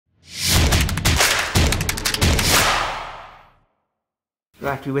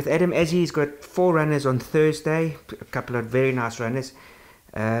Right, we're with Adam Azzie. He's got 4 runners on Thursday, a couple of very nice runners.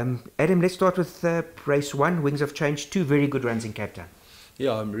 Adam, let's start with race 1, Wings of Change. 2 very good runs in Cape Town.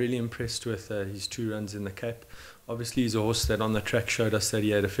 Yeah, I'm really impressed with his 2 runs in the Cape. Obviously, he's a horse that on the track showed us that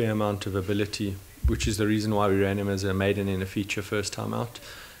he had a fair amount of ability, which is the reason why we ran him as a maiden in a feature first time out.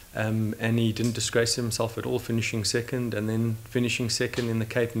 And he didn't disgrace himself at all, finishing second, and then finishing second in the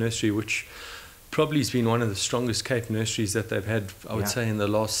Cape Nursery, which probably has been one of the strongest Cape Nurseries that they've had, I would say, in the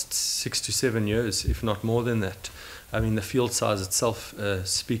last 6 to 7 years, if not more than that. I mean, the field size itself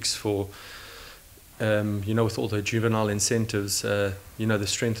speaks for, with all the juvenile incentives, the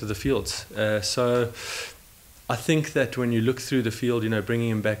strength of the fields. So I think that when you look through the field, bringing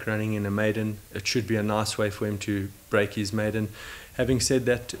him back running in a maiden, it should be a nice way for him to break his maiden. Having said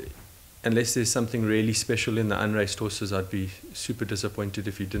that, unless there's something really special in the unraced horses, I'd be super disappointed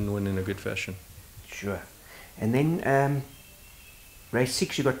if he didn't win in a good fashion. Sure. And then race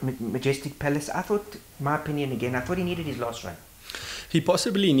 6, you got Majestic Palace. I thought, in my opinion again, I thought he needed his last run. He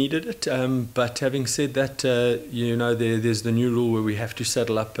possibly needed it, but having said that, there's the new rule where we have to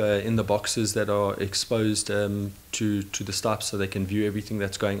saddle up in the boxes that are exposed to the stops so they can view everything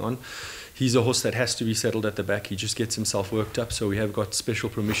that's going on. He's a horse that has to be saddled at the back. He just gets himself worked up, so we have got special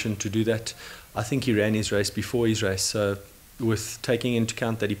permission to do that. I think he ran his race before his race, so with taking into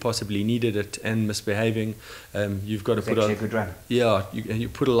account that he possibly needed it and misbehaving, you've got to put a good run. Yeah, you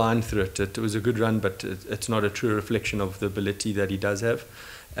put a line through it. It was a good run, but it's not a true reflection of the ability that he does have.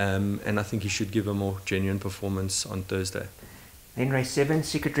 And I think he should give a more genuine performance on Thursday. Then race 7,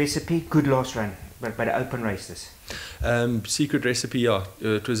 Secret Recipe, good last run, but an open race this. Secret Recipe, yeah,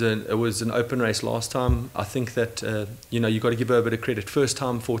 it was an open race last time. I think that you got to give her a bit of credit. First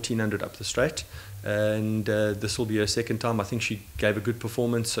time 1400 up the straight, and this will be her second time. I think she gave a good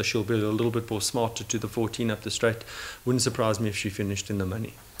performance, so she'll be a little bit more smarter to the 14 up the straight. Wouldn't surprise me if she finished in the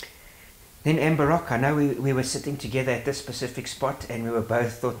money. Then Amber Rock, I know we were sitting together at this specific spot, and we were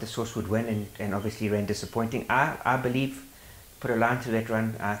both thought the horse would win, and obviously ran disappointing. I believe. Put a line through that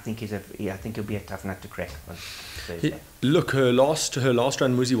run. I think he'll be a tough nut to crack on Thursday. Look, her last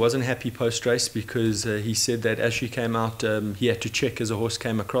run, Muzi wasn't happy post race because he said that as she came out, he had to check as a horse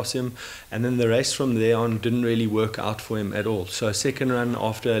came across him, and then the race from there on didn't really work out for him at all. So second run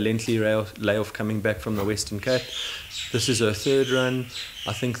after a lengthy layoff coming back from the Western Cape. This is her third run.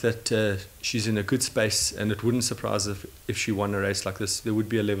 I think that she's in a good space, and it wouldn't surprise if she won a race like this. There would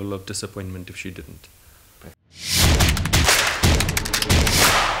be a level of disappointment if she didn't.